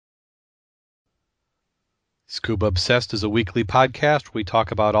Scuba Obsessed is a weekly podcast where we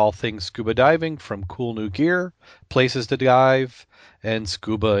talk about all things scuba diving, from cool new gear, places to dive, and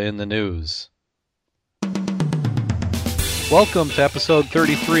scuba in the news. Welcome to episode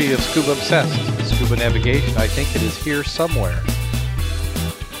 33 of Scuba Obsessed, Scuba Navigation. I think it is here somewhere.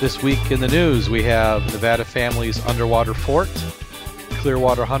 This week in the news, we have Nevada family's underwater fort,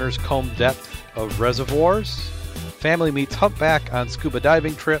 Clearwater hunters comb depth of reservoirs, family meets humpback on scuba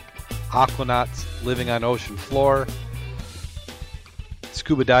diving trip, aquanauts living on ocean floor,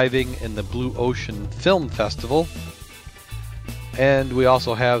 scuba diving in the Blue Ocean Film Festival, and we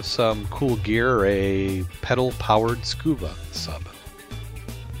also have some cool gear, a pedal-powered scuba sub.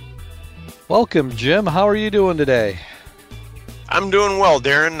 Welcome, Jim. How are you doing today? I'm doing well,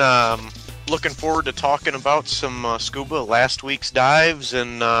 Darren. Looking forward to talking about some scuba, last week's dives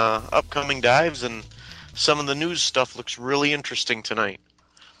and upcoming dives, and some of the news stuff looks really interesting tonight.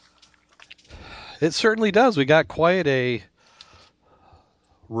 It certainly does. We got quite a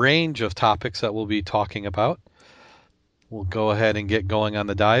range of topics that we'll be talking about. We'll go ahead and get going on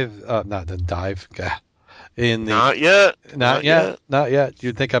the dive. Not the dive. Not yet. Not yet.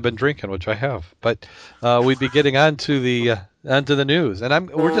 You'd think I've been drinking, which I have. But we'd be getting onto the news,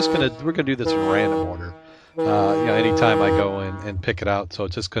 and we're gonna do this in random order. Anytime I go in and pick it out, so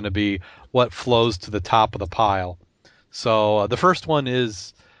it's just going to be what flows to the top of the pile. So the first one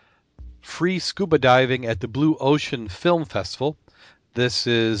is free scuba diving at the Blue Ocean Film Festival. This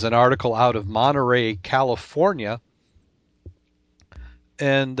is an article out of Monterey, California.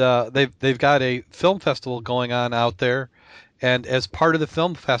 And they've got a film festival going on out there, and as part of the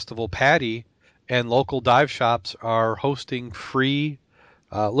film festival, PADI and local dive shops are hosting free,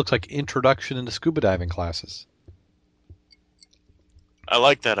 looks like introduction into scuba diving classes. I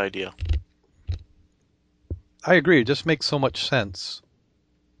like that idea. I agree. It just makes so much sense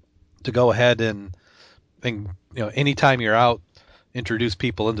to go ahead and anytime you're out, introduce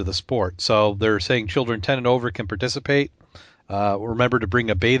people into the sport. So they're saying children 10 and over can participate. Remember to bring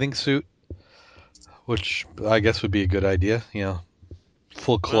a bathing suit, which I guess would be a good idea.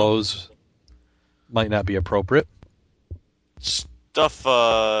 Full clothes might not be appropriate. Stuff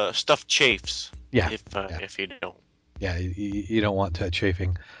chafes. Yeah. If you don't. Yeah, you don't want that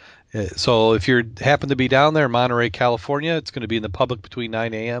chafing. So if you happen to be down there in Monterey, California, it's going to be in the public between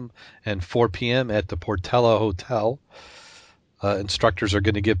 9 a.m. and 4 p.m. at the Portela Hotel. Instructors are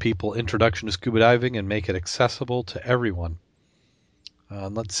going to give people introduction to scuba diving and make it accessible to everyone.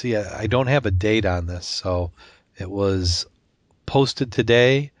 Let's see, I don't have a date on this, so it was posted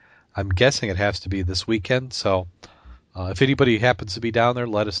today. I'm guessing it has to be this weekend, so if anybody happens to be down there,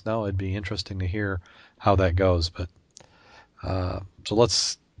 let us know. It'd be interesting to hear how that goes. But so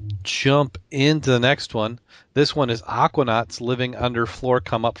let's jump into the next one. This one is aquanauts living under floor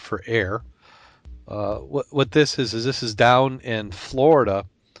come up for air. What this is this is down in Florida,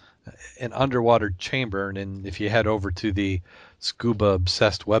 an underwater chamber, and if you head over to the Scuba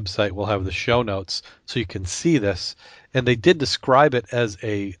Obsessed website, we'll have the show notes so you can see this. And they did describe it as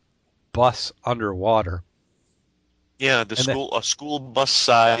a bus underwater. Yeah, a school bus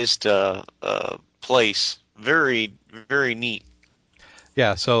sized place. Very, very neat.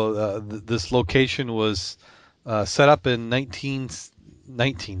 Yeah, so this location was set up in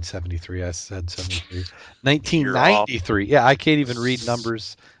 1973. I said 73. 1993. Yeah, I can't even read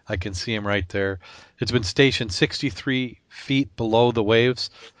numbers. I can see them right there. It's been stationed 63 feet below the waves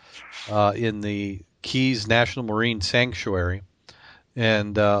in the Keys National Marine Sanctuary.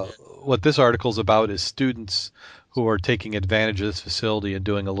 And what this article is about is students who are taking advantage of this facility and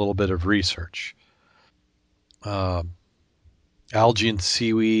doing a little bit of research. Algae and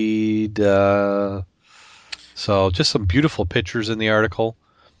seaweed. So just some beautiful pictures in the article.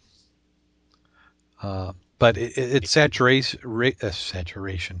 But it's saturation.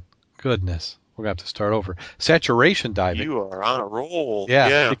 Goodness, we're gonna have to start over. Saturation diving. You are on a roll.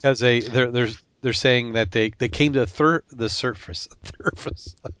 Yeah. Because they're saying that they came to the surface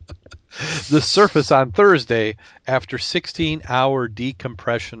the surface on Thursday after 16-hour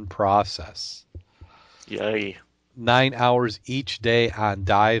decompression process. Yay. 9 hours each day on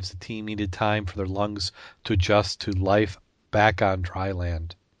dives. The team needed time for their lungs to adjust to life back on dry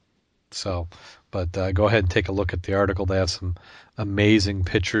land. So, but go ahead and take a look at the article. They have some amazing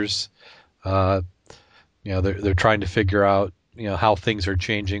pictures. They're trying to figure out how things are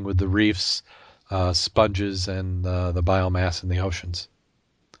changing with the reefs, sponges, and the biomass in the oceans.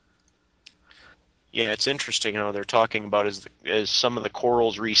 Yeah, it's interesting how they're talking about as some of the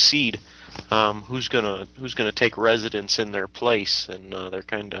corals recede, who's gonna take residence in their place, and they're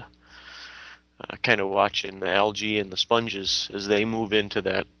kind of watching the algae and the sponges as they move into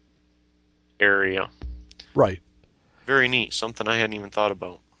that area. Right. Very neat. Something I hadn't even thought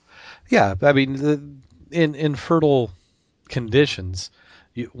about. Yeah, I mean, in fertile conditions,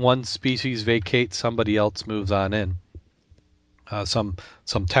 one species vacates, somebody else moves on in. Some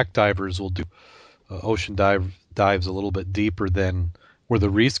tech divers will do ocean dives a little bit deeper than where the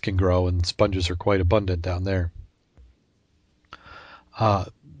reefs can grow, and sponges are quite abundant down there. Uh,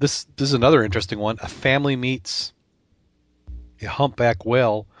 this is another interesting one. A family meets a humpback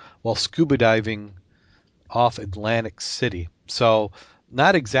whale while scuba diving off Atlantic City. So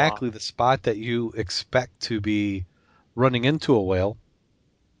not Wow. exactly the spot that you expect to be running into a whale.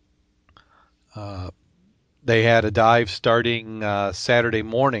 Uh, they had a dive starting Saturday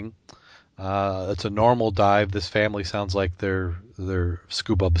morning. It's a normal dive. This family sounds like they're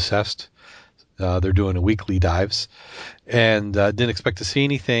scuba obsessed. They're doing a weekly dives, and didn't expect to see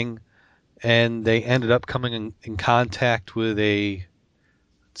anything. And they ended up coming in contact with a,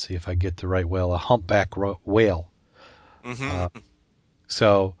 let's see if I get the right whale, a humpback whale. Uh, Mm-hmm.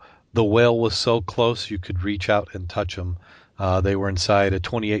 so the whale was so close you could reach out and touch them. They were inside a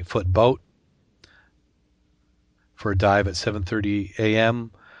 28-foot boat for a dive at 7:30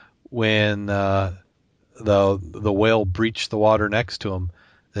 a.m. when the whale breached the water next to him.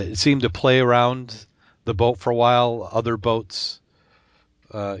 It seemed to play around the boat for a while. Other boats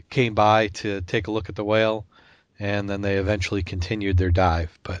came by to take a look at the whale, and then they eventually continued their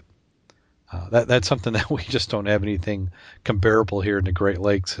dive. But that's something that we just don't have anything comparable here in the Great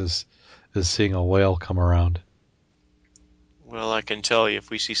Lakes is seeing a whale come around. Well, I can tell you, if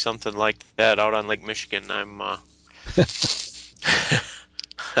we see something like that out on Lake Michigan, I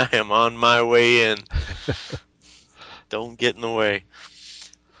am on my way in. Don't get in the way.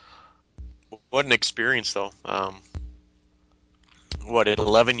 What an experience, though. What, at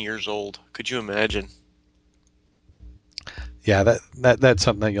 11 years old? Could you imagine? Yeah, that's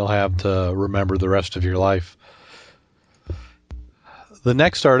something that you'll have to remember the rest of your life. The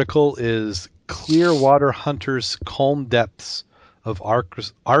next article is Clearwater Hunters Comb Depths of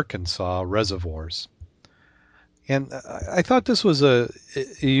Arkansas Reservoirs. And I thought this was a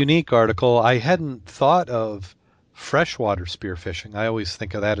unique article. I hadn't thought of freshwater spearfishing. I always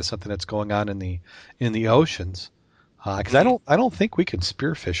think of that as something that's going on in the oceans. Because Hmm. I don't think we can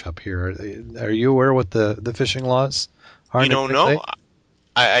spearfish up here. Are you aware what the fishing laws are in the Great No, Lakes?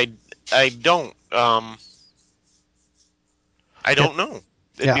 I don't. I Yeah, don't know.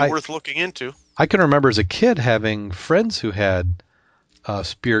 It'd yeah. be worth looking into. I can remember as a kid having friends who had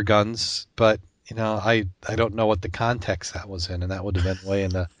spear guns, but I don't know what the context that was in, and that would have been way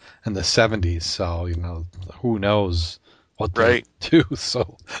in the 70s. So who knows what they would Right. do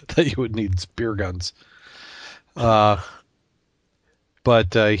so that you would need spear guns. Uh,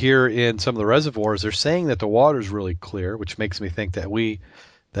 but here in some of the reservoirs, they're saying that the water's really clear, which makes me think that we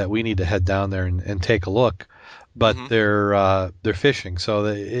need to head down there and take a look. But Hmm. they're fishing. So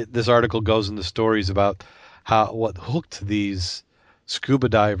this article goes into stories about what hooked these scuba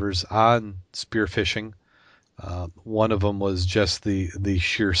divers on spearfishing. One of them was just the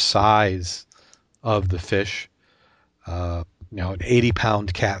sheer size of the fish. An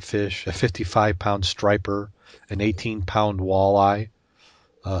 80-pound catfish, a 55-pound striper, an 18-pound walleye.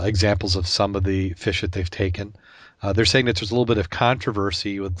 Examples of some of the fish that they've taken. They're saying that there's a little bit of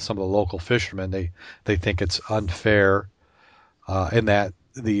controversy with some of the local fishermen. They think it's unfair in that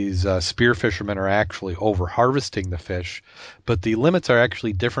these spear fishermen are actually over harvesting the fish, but the limits are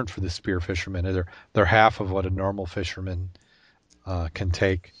actually different for the spear fishermen. They're half of what a normal fisherman can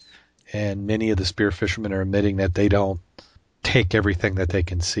take, and many of the spear fishermen are admitting that they don't take everything that they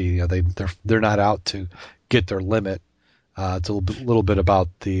can see. They're not out to get their limit. It's a little bit about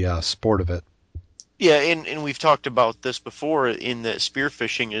the sport of it. Yeah, and we've talked about this before in that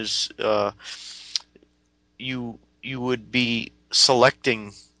spearfishing is you would be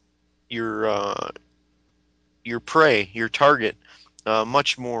selecting your your prey, your target,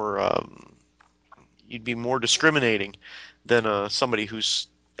 much more. You'd be more discriminating than somebody who's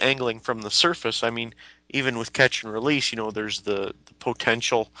angling from the surface. I mean, even with catch and release, there's the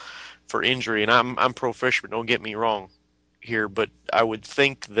potential for injury. And I'm pro fisherman. Don't get me wrong here, but I would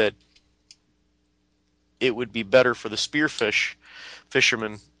think that it would be better for the spearfish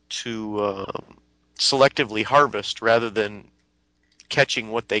fishermen to selectively harvest rather than catching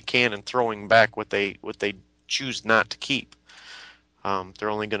what they can and throwing back what they choose not to keep. They're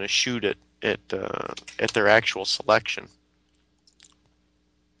only going to shoot at their actual selection.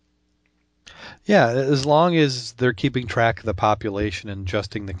 Yeah, as long as they're keeping track of the population and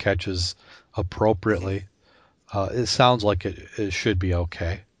adjusting the catches Hmm. appropriately, it sounds like it should be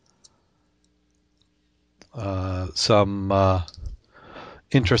okay. Some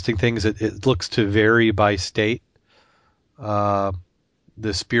interesting thing is it looks to vary by state. Uh,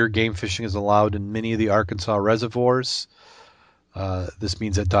 the spear game fishing is allowed in many of the Arkansas reservoirs. This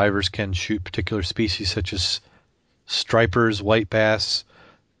means that divers can shoot particular species such as stripers, white bass,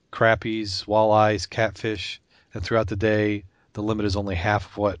 crappies, walleyes, catfish, and throughout the day, the limit is only half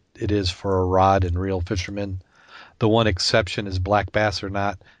of what it is for a rod and reel fisherman. The one exception is black bass are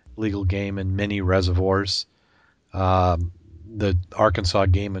not legal game in many reservoirs. The Arkansas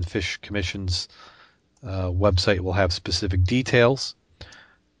Game and Fish Commission's website will have specific details.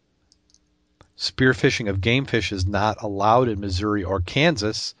 Spearfishing of game fish is not allowed in Missouri or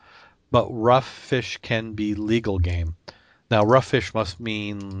Kansas, but rough fish can be legal game. Now, rough fish must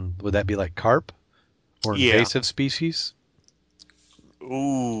mean, would that be like carp or invasive species?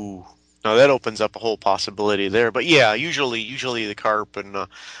 Ooh. Now that opens up a whole possibility there. But yeah, usually the carp and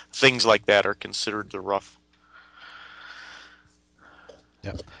things like that are considered the rough.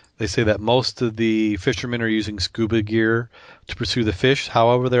 Yeah. They say that most of the fishermen are using scuba gear to pursue the fish.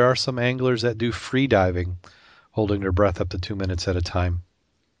 However, there are some anglers that do free diving, holding their breath up to 2 minutes at a time.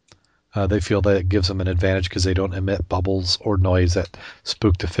 They feel that it gives them an advantage because they don't emit bubbles or noise that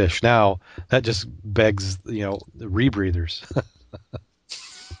spook the fish. Now, that just begs, rebreathers.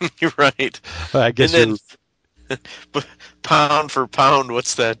 You're right. I guess. And then, pound for pound,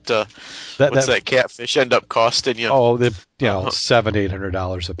 what's that catfish end up costing you? Oh,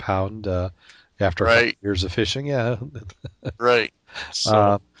 $700-800 a pound after a couple years of fishing. Yeah. Right.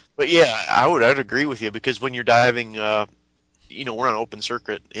 So, but yeah, I'd agree with you, because when you're diving, we're on open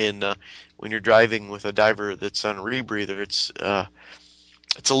circuit, and when you're driving with a diver that's on a rebreather, it's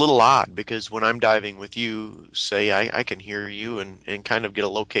a little odd, because when I'm diving with you, say I can hear you and kind of get a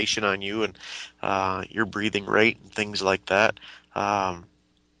location on you and your breathing rate and things like that.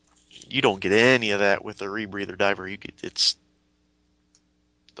 You don't get any of that with a rebreather diver. It's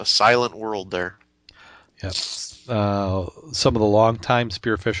a silent world there. Yep. Some of the longtime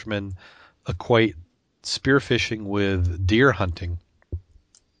spear fishermen equate spearfishing with deer hunting.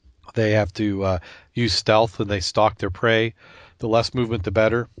 They have to use stealth when they stalk their prey. The less movement, the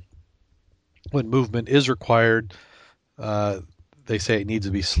better. When movement is required, they say it needs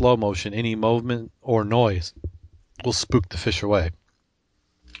to be slow motion. Any movement or noise will spook the fish away.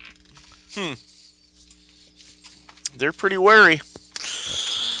 They're pretty wary.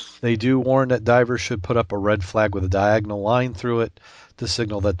 They do warn that divers should put up a red flag with a diagonal line through it to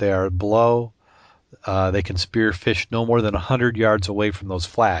signal that they are below. They can spear fish no more than 100 yards away from those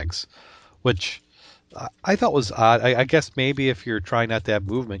flags, which I thought was odd. I guess maybe if you're trying not to have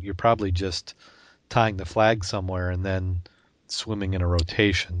movement, you're probably just tying the flag somewhere and then swimming in a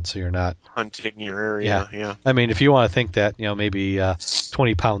rotation, so you're not hunting your area. Yeah. I mean, if you want to think that, maybe a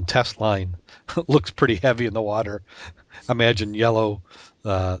 20-pound test line looks pretty heavy in the water. Imagine yellow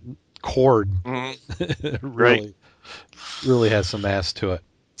cord really has some mass to it.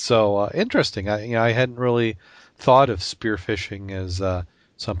 So interesting. I hadn't really thought of spearfishing as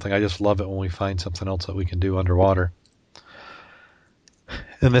something. I just love it when we find something else that we can do underwater.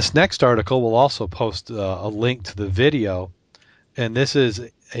 In this next article, we'll also post a link to the video, and this is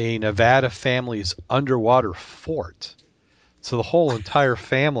a Nevada family's underwater fort. So the whole entire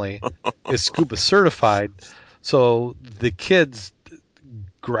family is scuba certified. So the kids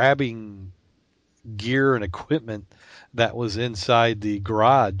grabbing gear and equipment that was inside the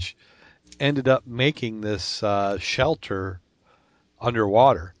garage ended up making this shelter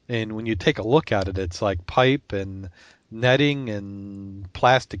underwater. And when you take a look at it, it's like pipe and netting and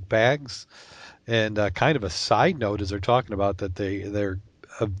plastic bags. And kind of a side note, as they're talking about that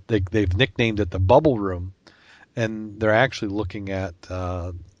they've nicknamed it the Bubble Room, and they're actually looking at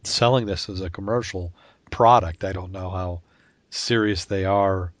selling this as a commercial product. I don't know how serious they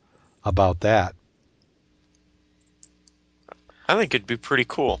are about that. I think it'd be pretty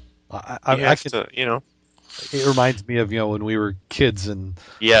cool. It reminds me of when we were kids and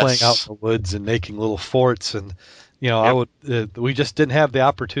playing out in the woods and making little forts, and we just didn't have the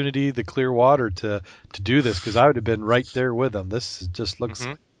opportunity, the clear water to do this, because I would have been right there with them. This just looks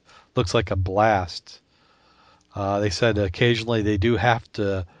like a blast. They said occasionally they do have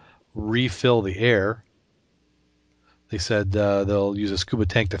to refill the air. They said they'll use a scuba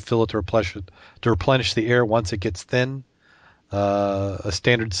tank to fill it to replenish the air once it gets thin. A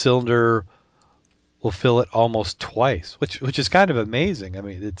standard cylinder will fill it almost twice, which is kind of amazing. I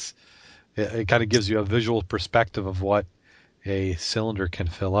mean, it kind of gives you a visual perspective of what a cylinder can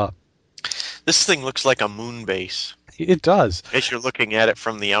fill up. This thing looks like a moon base. It does. As you're looking at it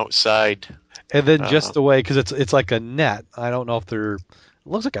from the outside. And then just the way, because it's like a net. I don't know if they're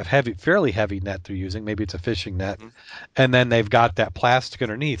looks like a fairly heavy net they're using. Maybe it's a fishing net, Mhm. and then they've got that plastic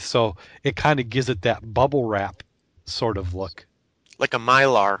underneath, so it kind of gives it that bubble wrap sort of look. Like a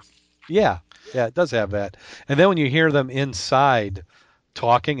Mylar. Yeah, yeah, it does have that. And then when you hear them inside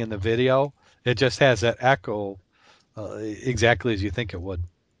talking in the video, it just has that echo exactly as you think it would.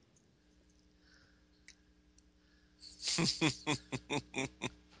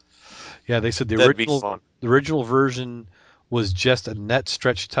 Yeah, they said That'd be fun. the original version was just a net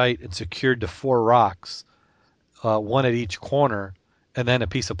stretched tight and secured to four rocks, one at each corner, and then a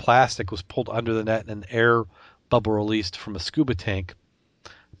piece of plastic was pulled under the net and an air bubble released from a scuba tank.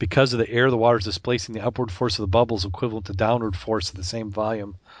 Because of the air, the water is displacing the upward force of the bubbles equivalent to downward force of the same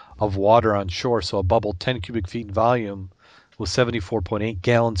volume of water on shore. So a bubble 10 cubic feet in volume with 74.8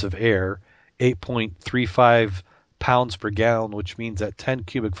 gallons of air, 8.35 pounds per gallon, which means that 10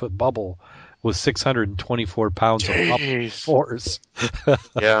 cubic foot bubble was 624 pounds of upward Jeez. force.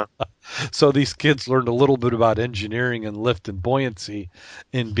 Yeah. So these kids learned a little bit about engineering and lift and buoyancy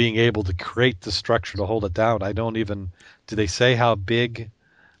in being able to create the structure to hold it down. I don't even, do they say how big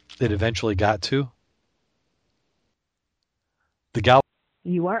it eventually got to? The gal.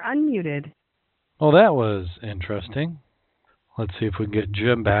 You are unmuted. Well, that was interesting. Let's see if we can get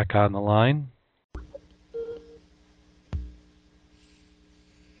Jim back on the line.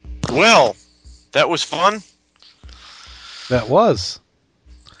 Well, that was fun. That was.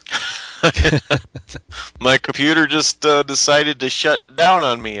 My computer just decided to shut down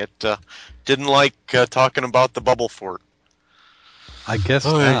on me. It didn't like talking about the bubble fort. I guess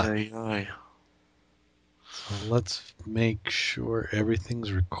Oy, not. oy, oy. So let's make sure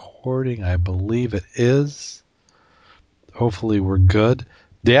everything's recording. I believe it is. Hopefully we're good.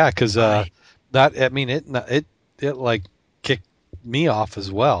 Yeah, because Right. it like kicked me off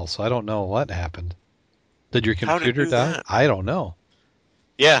as well. So I don't know what happened. Did your How did it computer do die? that? I don't know.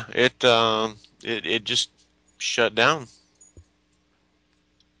 Yeah, it just shut down.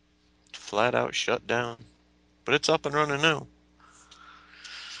 Flat out shut down. But it's up and running now.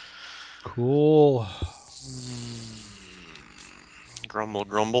 Cool. Grumble,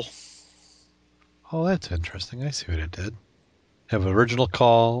 grumble. Oh, that's interesting. I see what it did. I have original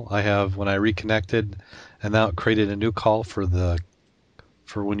call. I have when I reconnected, and now it created a new call for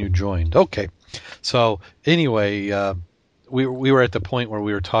when you joined. Okay. So anyway, we were at the point where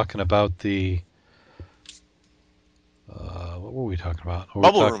we were talking about the what were we talking about?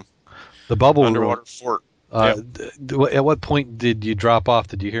 Bubble room. The bubble Underwater room. fort. At what point did you drop off?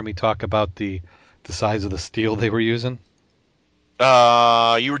 Did you hear me talk about the size of the steel they were using?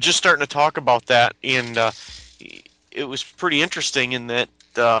 You were just starting to talk about that, and it was pretty interesting in that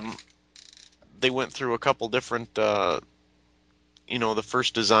they went through a couple different, the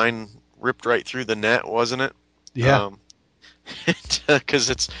first design ripped right through the net, wasn't it? Yeah. Because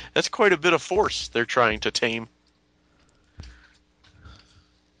that's quite a bit of force they're trying to tame.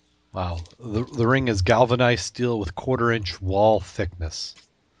 Wow. The ring is galvanized steel with 1/4-inch wall thickness.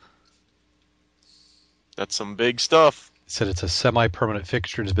 That's some big stuff. It said it's a semi-permanent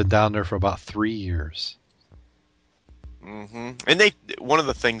fixture and has been down there for about 3 years. And one of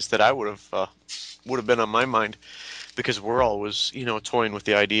the things that I would have been on my mind, because we're always toying with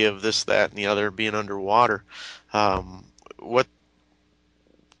the idea of this, that, and the other being underwater. What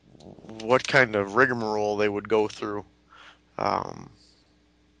kind of rigmarole they would go through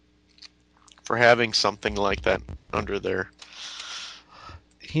for having something like that under there.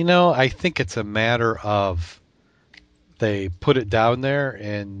 I think it's a matter of they put it down there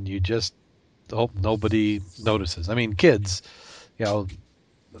and you just hope nobody notices. I mean, kids, they're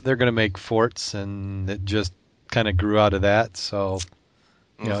going to make forts, and it just kind of grew out of that. So,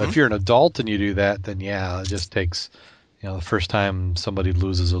 if you're an adult and you do that, then yeah, it just takes, the first time somebody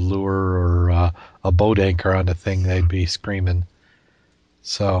loses a lure or a boat anchor on a thing, they'd be screaming.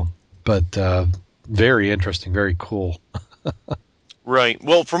 So, but very interesting, very cool. Right.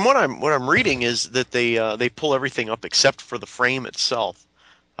 Well, from what I'm reading is that they pull everything up except for the frame itself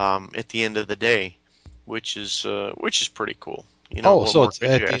at the end of the day, which is pretty cool. So it's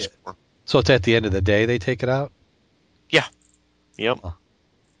at the end of the day they take it out? Yeah. Yep. Huh.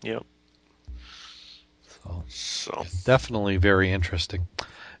 Yep. So yeah, definitely very interesting.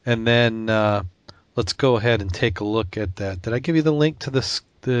 And then let's go ahead and take a look at that. Did I give you the link to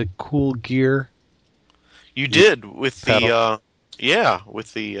the cool gear? You did with paddle?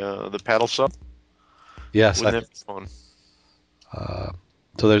 with the paddle sub. Yes, Wouldn't that be fun?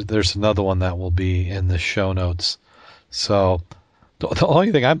 So there's another one that will be in the show notes. So the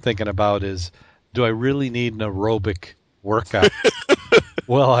only thing I'm thinking about is, do I really need an aerobic workout?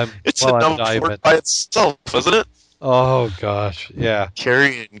 It's enough diving? work by itself, isn't it? Oh gosh, yeah,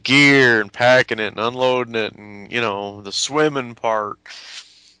 Carrying gear and packing it and unloading it, and the swimming part.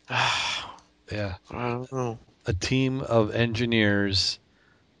 I yeah. don't know. A team of engineers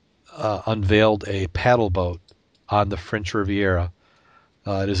unveiled a paddle boat on the French Riviera.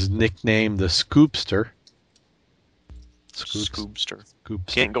 It is nicknamed the Scoopster. Scoops, Scoobster. Scoopster.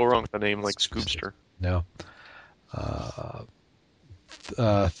 Can't go wrong with a name like Scoobster. No.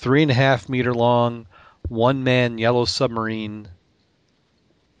 3.5 meter long, one-man yellow submarine,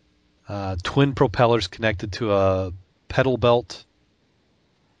 twin propellers connected to a pedal belt.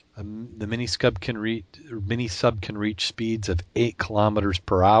 The mini sub can reach speeds of 8 kilometers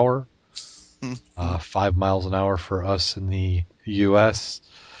per hour, 5 miles an hour for us in the U.S.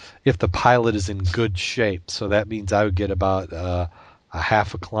 If the pilot is in good shape, so that means I would get about a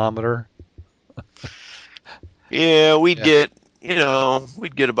half a kilometer. Yeah, Yeah.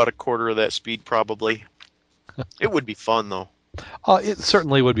 we'd get about a quarter of that speed probably. It would be fun though. It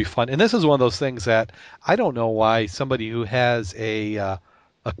certainly would be fun, and this is one of those things that I don't know why somebody who has a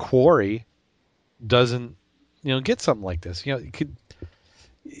quarry doesn't, get something like this.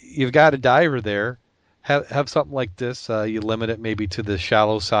 You've got a diver there, have something like this. You limit it maybe to the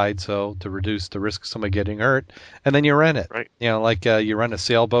shallow side, so to reduce the risk of somebody getting hurt, and then you rent it. Right. Like you rent a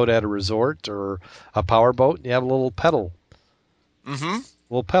sailboat at a resort or a power boat. And you have a Mm-hmm.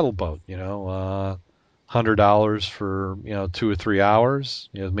 little pedal boat. $100 for 2 or 3 hours.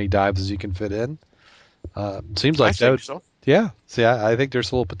 As many dives as you can fit in. Seems I like that think would, so. yeah. See, I think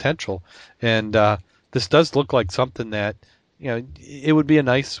there's a little potential, and this does look like something that it would be a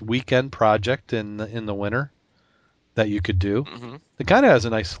nice weekend project in the winter that you could do. Mm-hmm. It kind of has a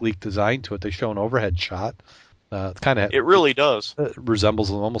nice sleek design to it. They show an overhead shot. Kind of It really does.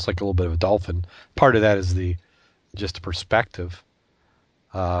 resembles almost like a little bit of a dolphin. Part of that is just the perspective.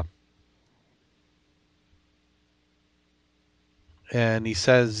 Uh, and he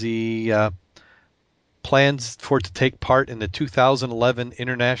says he plans for it to take part in the 2011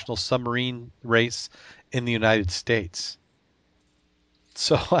 International Submarine Race in the United States.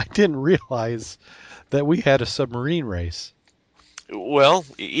 So I didn't realize that we had a submarine race. Well,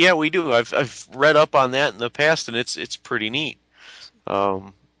 yeah, we do. I've read up on that in the past, and it's pretty neat.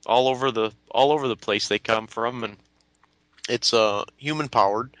 Um, all over the place they come from, and it's human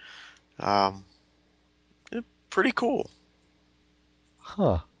powered. Um, Pretty cool.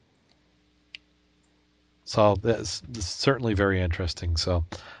 Huh. So that's certainly very interesting. So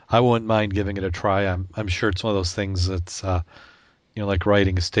I wouldn't mind giving it a try. I'm sure it's one of those things that's like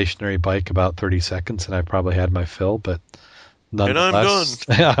riding a stationary bike about 30 seconds, and I probably had my fill, but And I'm done. nonetheless,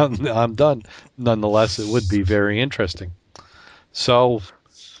 I'm done. Nonetheless, it would be very interesting. So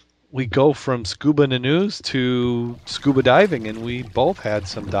we go from scuba in the news to scuba diving, and we both had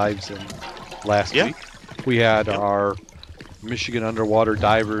some dives in last Yeah. week. We had Yep. our Michigan Underwater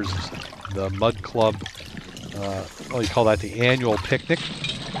Divers, the Mud Club. What do you call that? The annual picnic.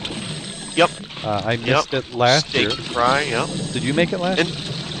 Yep. I Yep. missed it last year. Steak and fry. Yep. Did you make it last?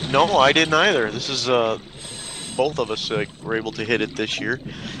 And no, I didn't either. This is both of us were able to hit it this year,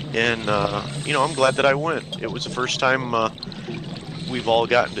 and I'm glad that I went. It was the first time we've all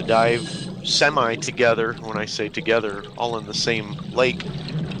gotten to dive semi together. When I say together, all in the same lake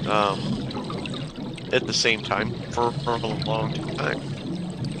um, at the same time for a long time.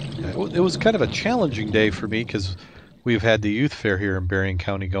 It was kind of a challenging day for me because we've had the youth fair here in Berrien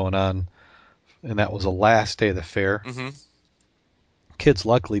County going on, and that was the last day of the fair. Hmm. Kids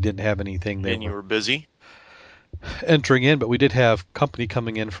luckily didn't have anything they And you were were busy. entering in, but we did have company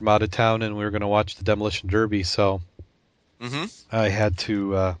coming in from out of town, and we were going to watch the Demolition Derby, so Hmm. I had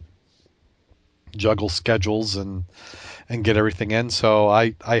to juggle schedules and get everything in. So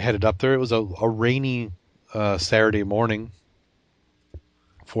I headed up there. It was a rainy Saturday morning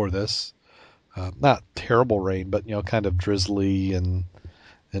for this. Not terrible rain, but kind of drizzly and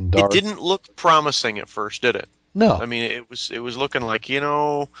It dark. didn't look promising at first, did it? No, I mean, it was looking like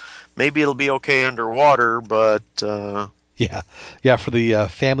maybe it'll be okay underwater, but yeah. For the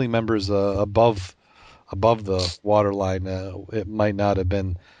family members above the water line, it might not have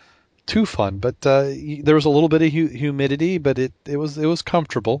been too fun. But there was a little bit of humidity, but it was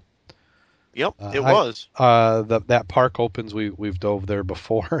comfortable. yep, it I was. that park opens. We've dove there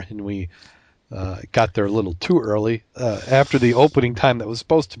before, and we got there a little too early after the opening time that was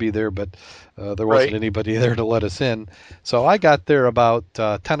supposed to be there, but there wasn't Right. anybody there to let us in. So I got there about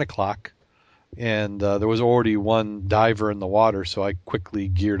 10 o'clock, and there was already one diver in the water, so I quickly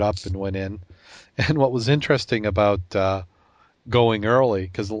geared up and went in. And what was interesting about going early,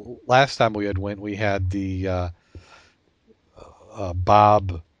 because last time we we had the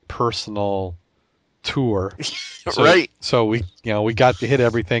Bob personal tour. Right. So we got to hit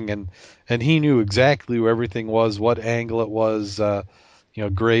everything, and he knew exactly where everything was, what angle it was.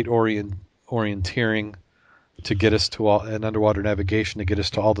 Great orienteering to get us to all, and underwater navigation to get us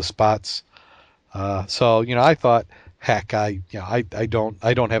to all the spots. So I thought, heck, I don't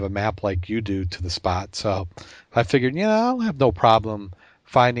have a map like you do to the spot, so I figured, I'll have no problem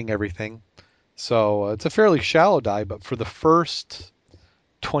finding everything. So it's a fairly shallow dive, but for the first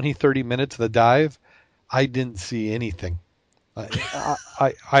 20, 30 minutes of the dive, I didn't see anything. And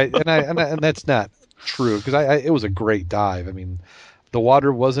that's not true, because it was a great dive. I mean, the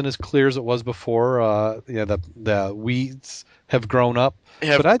water wasn't as clear as it was before. The weeds have grown up,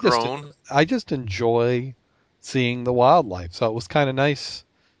 Have but grown. I just enjoy seeing the wildlife. So it was kind of nice.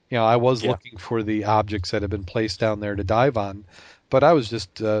 I was Yeah. looking for the objects that had been placed down there to dive on, but I was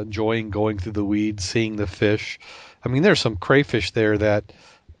just enjoying going through the weeds, seeing the fish. I mean, there's some crayfish there that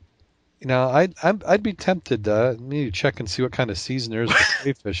I'd be tempted to maybe check and see what kind of season there is for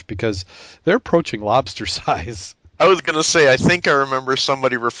crayfish, because they're approaching lobster size. I was gonna say, I think I remember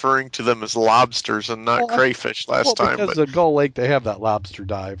somebody referring to them as lobsters and not Well, crayfish last time, because but at Gull Lake they have that lobster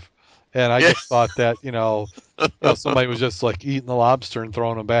dive, and I yeah. just thought that somebody was just like eating the lobster and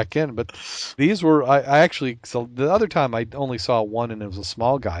throwing them back in. But these were I actually, so the other time I only saw one and it was a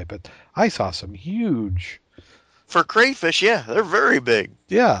small guy, but I saw some huge. For crayfish, yeah, they're very big.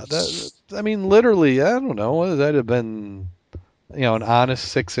 Yeah, I mean, literally, I don't know, what that have been, an honest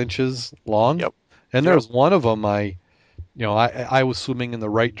 6 inches long. Yep. And there was one of them, I was swimming in the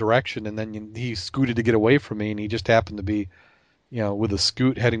right direction, and then he scooted to get away from me, and he just happened to be, with a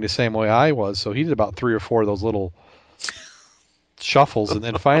scoot heading the same way I was. So he did about 3 or 4 of those little shuffles, and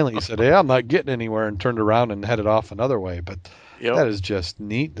then finally he said, "Hey, I'm not getting anywhere," and turned around and headed off another way. But Yep. that is just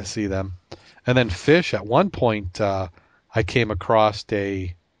neat to see them. And then fish. At one point, I came across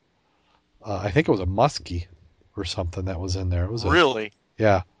I think it was a muskie or something that was in there. It was Really?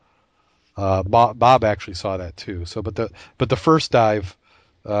 yeah. Bob actually saw that too. So, but the first dive,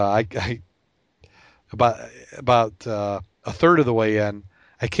 I about a third of the way in,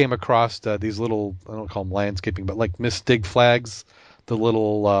 I came across these little, I don't call them landscaping, but like Mistig flags, the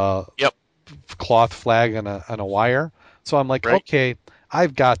little Yep. cloth flag on a wire. So I'm like, Right. okay,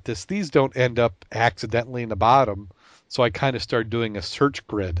 I've got this. These don't end up accidentally in the bottom. So I kind of started doing a search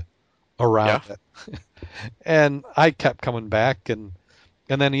grid around it. And I kept coming back, and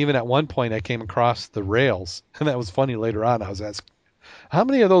then even at one point I came across the rails, and that was funny. Later on, I was asking, how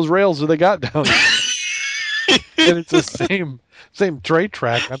many of those rails do they got down there? And it's the same tray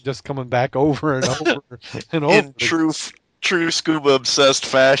track. I'm just coming back over and over and over. In true scuba obsessed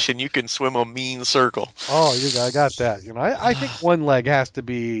fashion, you can swim a mean circle. Oh, I got that. I think one leg I have to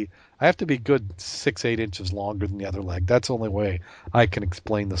be good 6-8 inches longer than the other leg. That's the only way I can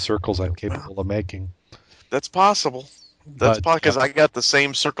explain the circles I'm capable of making. That's possible. That's But, possible, because I got the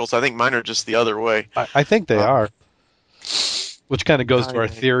same circles. I think mine are just the other way. I think they are. Which kind of goes to our Aye.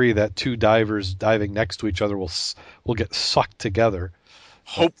 theory that two divers diving next to each other will get sucked together.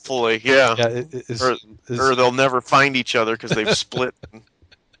 Hopefully, yeah. Yeah, Or they'll never find each other because they've split and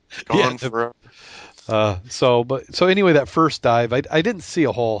gone Yeah. forever. So anyway, that first dive, I didn't see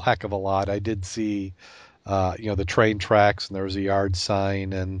a whole heck of a lot. I did see, the train tracks, and there was a yard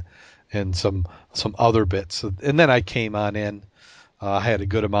sign and some other bits. And then I came on in. I had a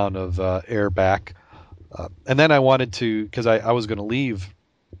good amount of air back. And then I wanted to, because I was going to leave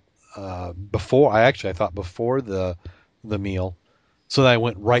before, I thought before the meal. So then I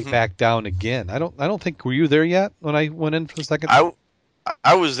went right back down again. I don't think, were you there yet when I went in for the second time?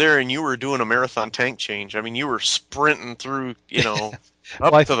 I was there, and you were doing a marathon tank change. I mean, you were sprinting through, up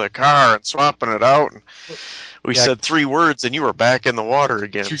Well, to the car and swapping it out. And we Yeah. said 3 words, and you were back in the water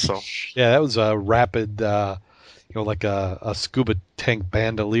again. So Yeah, that was a rapid, like a scuba tank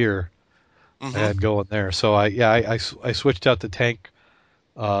bandolier I had going there. So I switched out the tank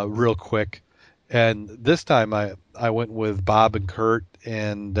real quick, and this time I went with Bob and Kurt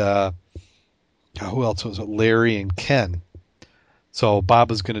and who else was it? Larry and Ken. So Bob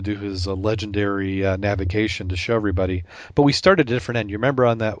was going to do his legendary navigation to show everybody, but we started at a different end. You remember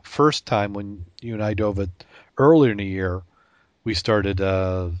on that first time when you and I dove it earlier in the year, we started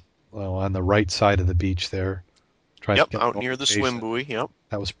on the right side of the beach there. yep, out near the swim buoy. Yep.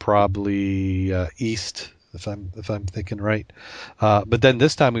 That was probably east, if I'm thinking right. But then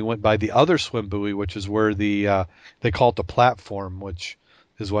this time we went by the other swim buoy, which is where they call it the platform, which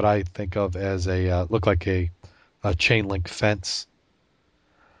is what I think of as look like a chain link fence.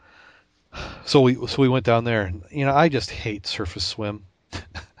 So we went down there, and I just hate surface swim.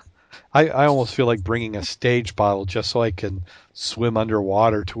 I almost feel like bringing a stage bottle just so I can swim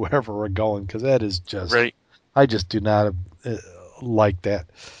underwater to wherever we're going, because that is just, Right. I just do not uh, like that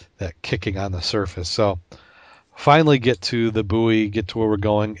kicking on the surface. So finally get to the buoy, get to where we're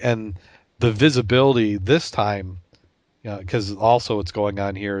going, and the visibility this time, because also what's going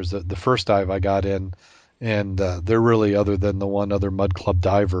on here is that the first dive I got in, and there really, other than the one other Mud Club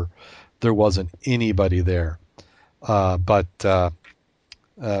diver, there wasn't anybody there. But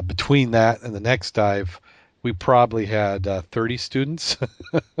between that and the next dive, we probably had 30 students.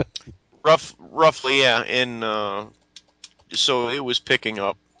 Roughly, yeah. And so it was picking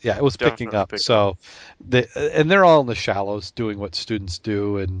up. Yeah, it was picking Definitely up. picking up. So, and they're all in the shallows doing what students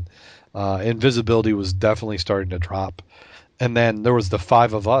do, and visibility was definitely starting to drop. And then there was the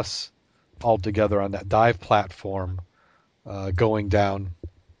five of us all together on that dive platform going down,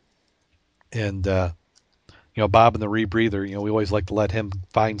 and Bob and the rebreather. We always like to let him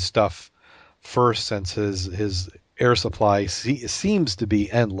find stuff first, since his air supply seems to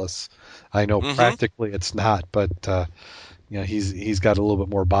be endless. I know Mm-hmm. practically it's not, but he's got a little bit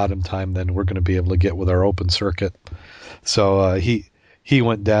more bottom time than we're going to be able to get with our open circuit. So he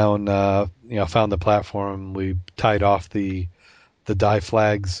went down, found the platform. We tied off the dive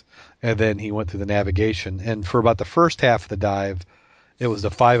flags, and then he went through the navigation. And for about the first half of the dive, it was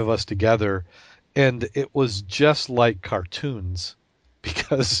the five of us together, and it was just like cartoons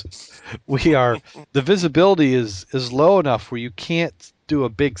because the visibility is low enough where you can't do a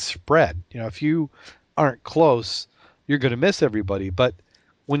big spread. If you aren't close, you're going to miss everybody. But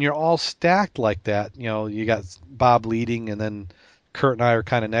when you're all stacked like that, you got Bob leading, and then Kurt and I are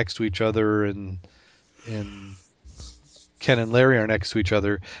kind of next to each other, and Ken and Larry are next to each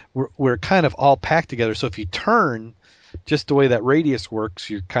other. We're kind of all packed together. So if you turn, just the way that radius works,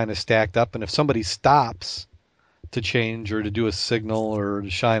 you're kind of stacked up. And if somebody stops to change or to do a signal or to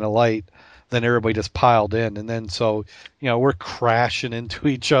shine a light, then everybody just piled in. And then so, we're crashing into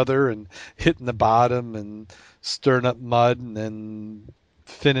each other and hitting the bottom and stirring up mud and then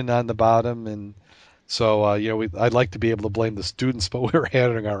finning on the bottom. And so, I'd like to be able to blame the students, but we were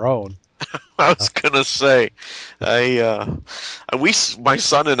handling our own. I was gonna say, my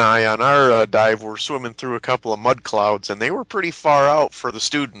son and I on our dive were swimming through a couple of mud clouds, and they were pretty far out for the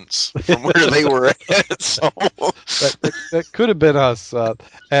students from where they were at. So, That could have been us.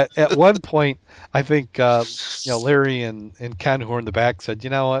 At one point, I think Larry and Ken, who were in the back, said, "You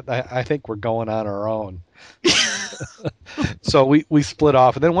know what? I think we're going on our own." So we split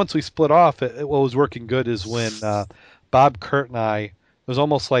off, and then once we split off, what was working good is when Bob, Kurt, and I. It was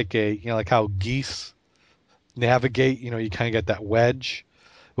almost like like how geese navigate. You kind of get that wedge.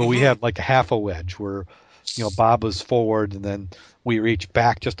 Well, we hmm had like a half a wedge where Bob was forward, and then we reached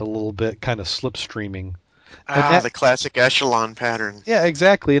back just a little bit, kind of slipstreaming. And that, the classic echelon pattern. yeah,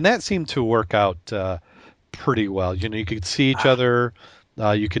 exactly. And that seemed to work out pretty well. You could see each Ah, other,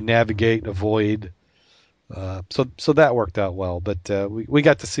 you could navigate, avoid. So that worked out well. But we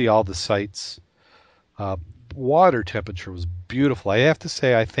got to see all the sights. Uh, Water temperature was beautiful. I have to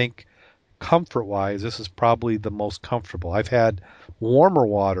say, I think comfort wise, this is probably the most comfortable. I've had warmer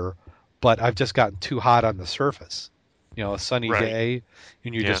water, but I've just gotten too hot on the surface. A sunny right. day,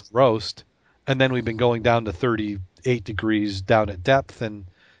 and you Yeah. just roast. And then we've been going down to 38 degrees down at depth, and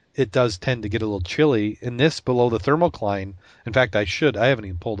it does tend to get a little chilly. In this below the thermocline, in fact, I haven't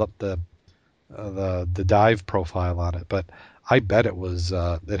even pulled up the dive profile on it, but I bet it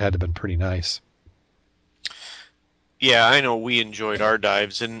had to have been pretty nice. Yeah, I know we enjoyed our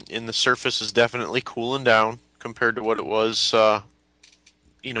dives, and the surface is definitely cooling down compared to what it was, a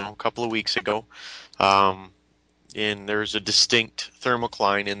couple of weeks ago. Um, and there's a distinct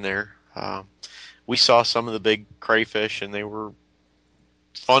thermocline in there. We saw some of the big crayfish, and they were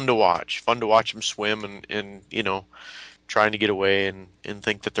fun to watch them swim and trying to get away and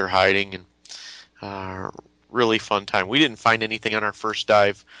think that they're hiding, and really fun time. We didn't find anything on our first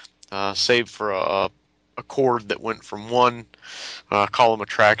dive, save for a cord that went from one column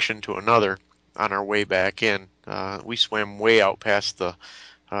attraction to another on our way back in. We swam way out past the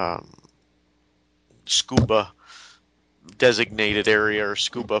um, scuba designated area, or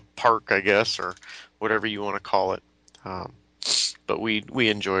scuba park, I guess, or whatever you want to call it. Um, but we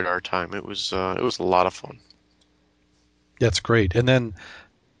enjoyed our time. It was a lot of fun. That's great. And then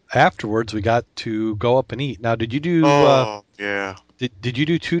afterwards, we got to go up and eat. Now, did you do Oh yeah, did you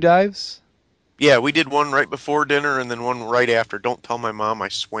do two dives? yeah. We did one right before dinner and then one right after. Don't tell my mom I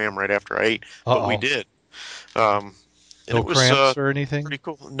swam right after I ate, but we Uh-oh. did. Um, and No it was cramps or anything? pretty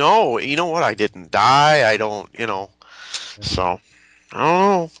cool. No, you know what? I didn't die. I don't. So I don't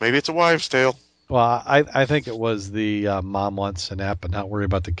know. Maybe it's a wives' tale. Well, I think it was the mom wants to nap and not worry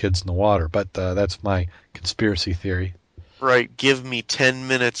about the kids in the water, but that's my conspiracy theory. Right, give me 10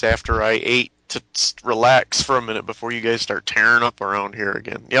 minutes after I ate to relax for a minute before you guys start tearing up around here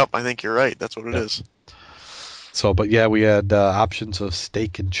again. Yep, I think you're right. That's what it Yep. is. So, but yeah, we had options of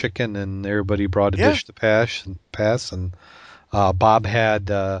steak and chicken, and everybody brought a Yeah. dish to pass. And Bob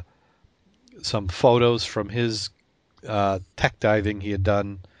had some photos from his tech diving he had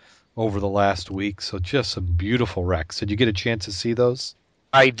done over the last week. So just some beautiful wrecks. Did you get a chance to see those?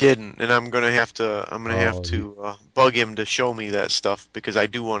 I didn't, and I'm gonna have Oh, to bug him to show me that stuff because I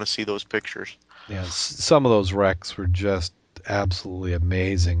do want to see those pictures. yeah, some of those wrecks were just absolutely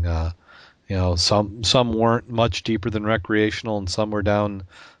amazing. Some weren't much deeper than recreational, and some were down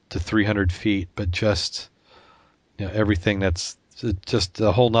to 300 feet. But just everything that's just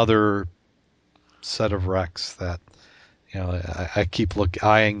a whole nother set of wrecks that I keep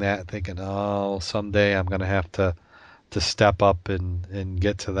eyeing that, thinking, oh, someday I'm going to have to step up and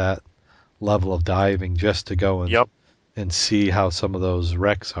get to that level of diving just to go Yep. and see how some of those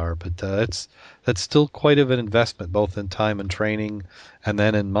wrecks are. But that's still quite of an investment, both in time and training, and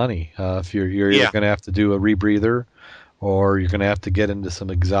then in money. If you're either Yeah. going to have to do a rebreather, or you're going to have to get into some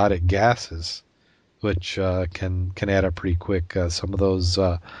exotic gases, which can add up pretty quick. Some of those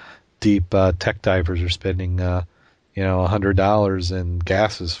deep tech divers are spending $100 in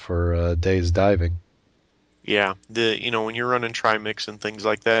gases for a day's diving. Yeah, when you're running trimix and things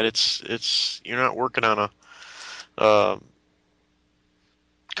like that, it's you're not working on a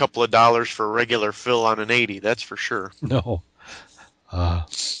couple of dollars for a regular fill on an 80, that's for sure. No. Uh,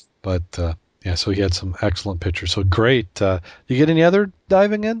 but yeah, so he had some excellent pictures. So great. You get any other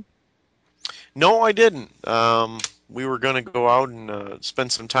diving in? No, I didn't. We were going to go out and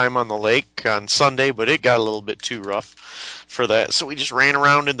spend some time on the lake on Sunday, but it got a little bit too rough for that. So we just ran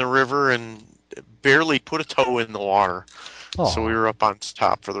around in the river and barely put a toe in the water. So we Aw. were up on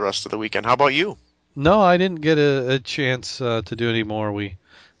top for the rest of the weekend. How about you? No, I didn't get a chance to do any more.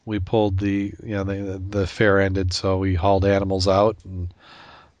 We pulled the fair ended, so we hauled animals out and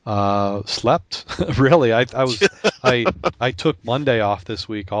slept. Really, I took Monday off this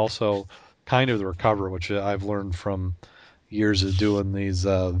week also, kind of to recover, which I've learned from years of doing these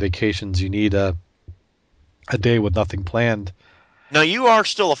vacations. You need a day with nothing planned. Now, you are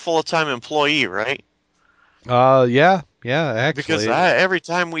still a full-time employee, right? Yeah, Because actually, every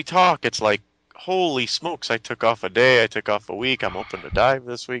time we talk, it's like, holy smokes, I took off a day, I took off a week, I'm open to dive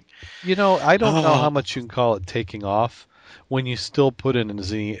this week. I don't know how Oh. much you can call it taking off when you still put in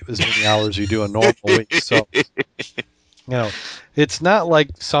as many hours you do a normal week. So, it's not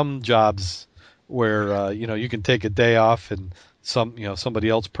like some jobs where you can take a day off and somebody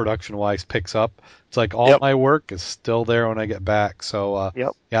else production wise picks up. It's like all Yep. my work is still there when I get back. So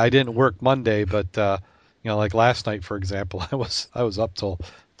Yep. yeah, I didn't work Monday, but like last night, for example, I was up till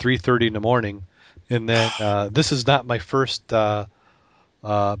 3:30 in the morning, and then this is not my first podcast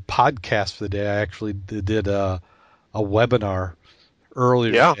for the day. I actually did a webinar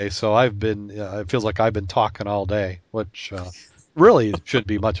earlier Yeah. today, so it feels like I've been talking all day, which really shouldn't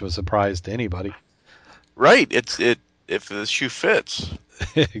be much of a surprise to anybody. Right. If the shoe fits.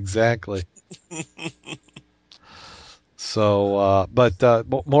 Exactly. So, but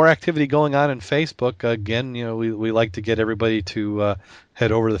more activity going on in Facebook. Again, we like to get everybody to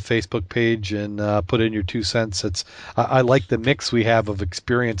head over to the Facebook page and put in your 2 cents. I like the mix we have of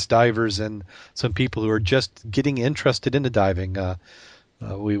experienced divers and some people who are just getting interested into diving.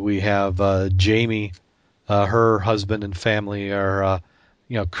 We have Jamie, her husband and family are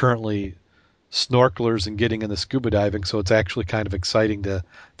currently snorkelers and getting into scuba diving, so it's actually kind of exciting to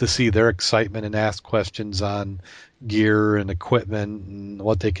see their excitement and ask questions on gear and equipment and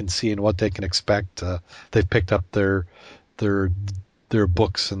what they can see and what they can expect. They've picked up their their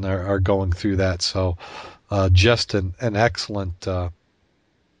books and are going through that. So just an excellent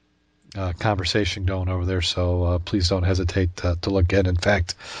conversation going over there. So please don't hesitate to look in. In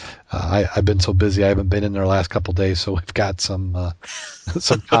fact, I've been so busy I haven't been in there the last couple of days, so we've got some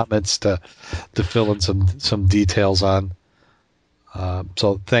some comments to fill in some details on.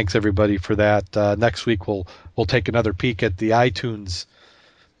 So thanks everybody for that. Next week we'll take another peek at the iTunes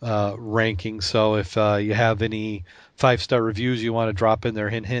ranking. So if you have any 5-star reviews you want to drop in there,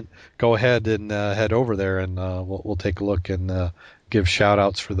 hint, go ahead and head over there, and we'll take a look and give shout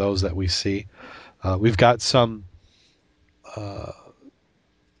outs for those that we see. We've got some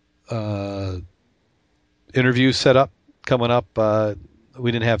interviews set up coming up.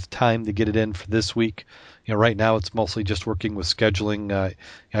 We didn't have time to get it in for this week. Right now it's mostly just working with scheduling.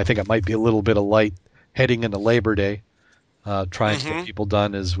 I think it might be a little bit of light heading into Labor Day. trying to get people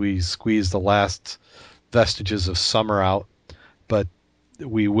done as we squeeze the last vestiges of summer out. But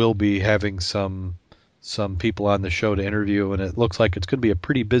we will be having some people on the show to interview, and it looks like it's going to be a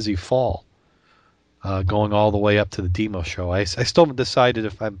pretty busy fall, going all the way up to the demo show. I still haven't decided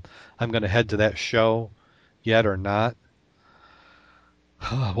if I'm going to head to that show yet or not.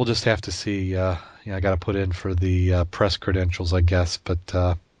 We'll just have to see. I got to put in for the press credentials, I guess. But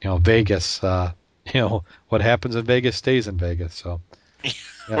Vegas. What happens in Vegas stays in Vegas. So,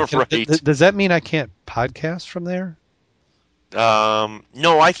 Right. Does that mean I can't podcast from there?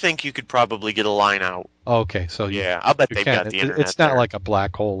 No, I think you could probably get a line out. Oh, okay, so Yeah, I'll bet they've got the internet. It's not there. like a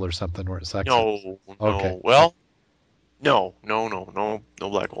black hole or something where it's like No. Okay. Well, no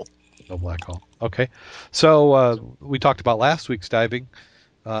black hole. no black hole. Okay, so we talked about last week's diving.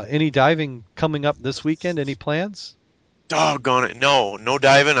 Any diving coming up this weekend? Any plans? Doggone it! No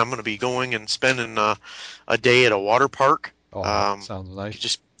diving. I'm going to be going and spending a day at a water park. Oh, that sounds nice.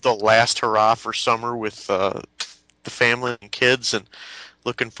 Just the last hurrah for summer with the family and kids, and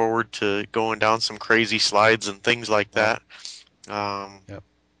looking forward to going down some crazy slides and things like that. Yep.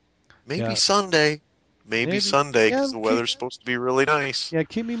 Maybe Yeah. Sunday. Maybe Sunday, because the weather's supposed to be really nice. Yeah,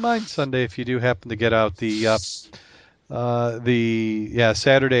 keep me in mind Sunday if you do happen to get out.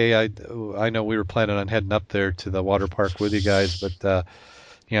 Saturday. I know we were planning on heading up there to the water park with you guys, but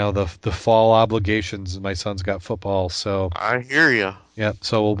the fall obligations. My son's got football, so I hear you. yeah.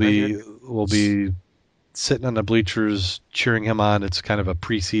 So we'll be sitting on the bleachers cheering him on. It's kind of a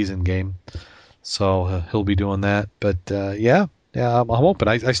preseason game, so he'll be doing that. But I'm hoping.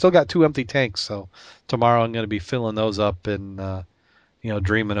 I still got 2 empty tanks, so tomorrow I'm going to be filling those up and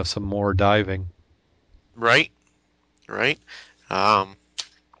dreaming of some more diving. Right.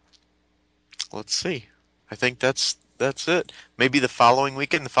 Let's see. I think that's it. Maybe the following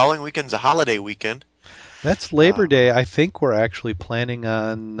weekend. The following weekend's a holiday weekend. That's Labor Day. I think we're actually planning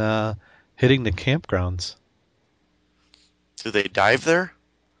on hitting the campgrounds. Do they dive there?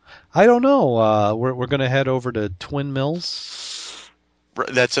 I don't know. We're going to head over to Twin Mills.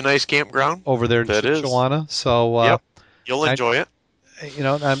 That's a nice campground. Over there in Shipshewana. So yep. You'll enjoy it.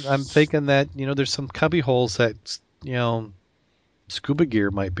 I'm thinking that there's some cubby holes that scuba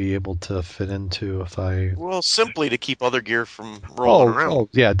gear might be able to fit into if I. Well, simply to keep other gear from rolling around. Oh,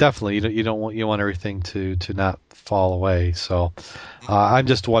 yeah, definitely. You want everything to not fall away. So I'm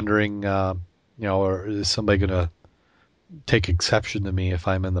just wondering, or is somebody going to take exception to me if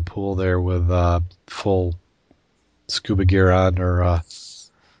I'm in the pool there with full scuba gear on, or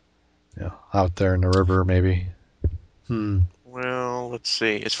out there in the river maybe. Well, let's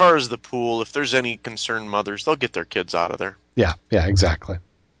see. As far as the pool, if there's any concerned mothers, they'll get their kids out of there. Yeah, exactly.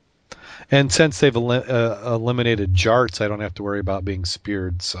 And since they've eliminated jarts, I don't have to worry about being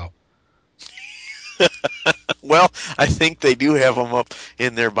speared. So. Well, I think they do have them up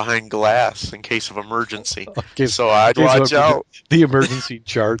in there behind glass in case of emergency. So I'd watch out. The emergency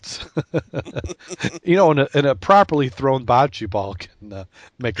jarts. And a properly thrown bocce ball can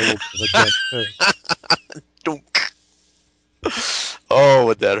make a little bit of a dent. Dunk. Oh,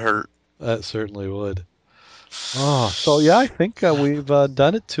 would that hurt? That certainly would. Oh, so yeah, I think we've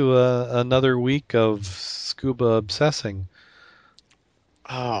done it to another week of scuba obsessing.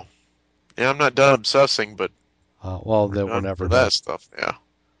 Oh, yeah, I'm not done obsessing, but we're never done that stuff. Yeah.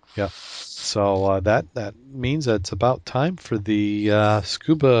 Yeah. So that means that it's about time for the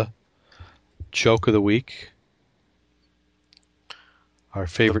scuba joke of the week. Our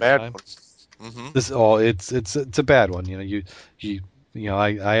favorite time. Mm-hmm. It's a bad one.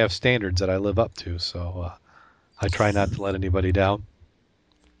 I have standards that I live up to, so I try not to let anybody down.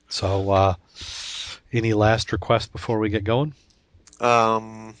 So, any last requests before we get going?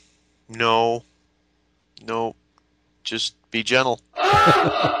 No, just be gentle.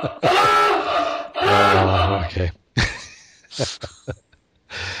 Okay.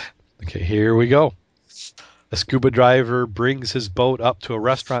 Okay, here we go. A scuba diver brings his boat up to a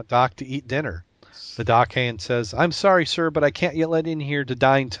restaurant dock to eat dinner. The dockhand says, "I'm sorry, sir, but I can't yet let in here to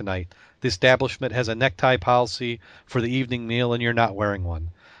dine tonight. The establishment has a necktie policy for the evening meal, and you're not wearing one."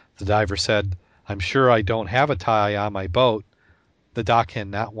 The diver said, "I'm sure I don't have a tie on my boat." The dockhand,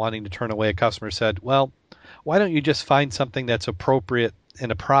 not wanting to turn away a customer, said, "Well, why don't you just find something that's appropriate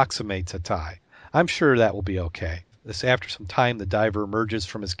and approximates a tie? I'm sure that will be okay." After some time, the diver emerges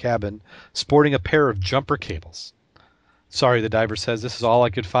from his cabin, sporting a pair of jumper cables. "Sorry," the diver says, "this is all I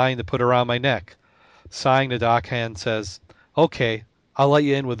could find to put around my neck." Sighing, the dockhand says, "Okay, I'll let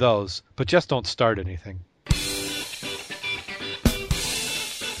you in with those, but just don't start anything."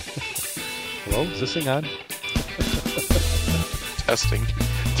 Hello, is this thing on? Testing.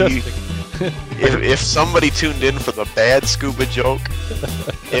 Testing. if somebody tuned in for the bad scuba joke,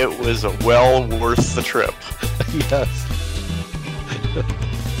 it was well worth the trip. Yes.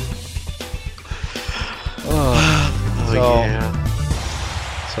 Oh, Yeah.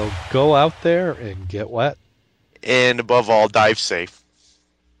 So go out there and get wet. And above all, dive safe.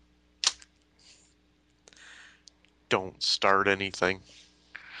 Don't start anything.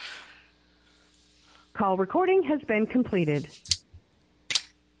 Call recording has been completed.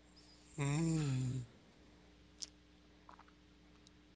 Mm.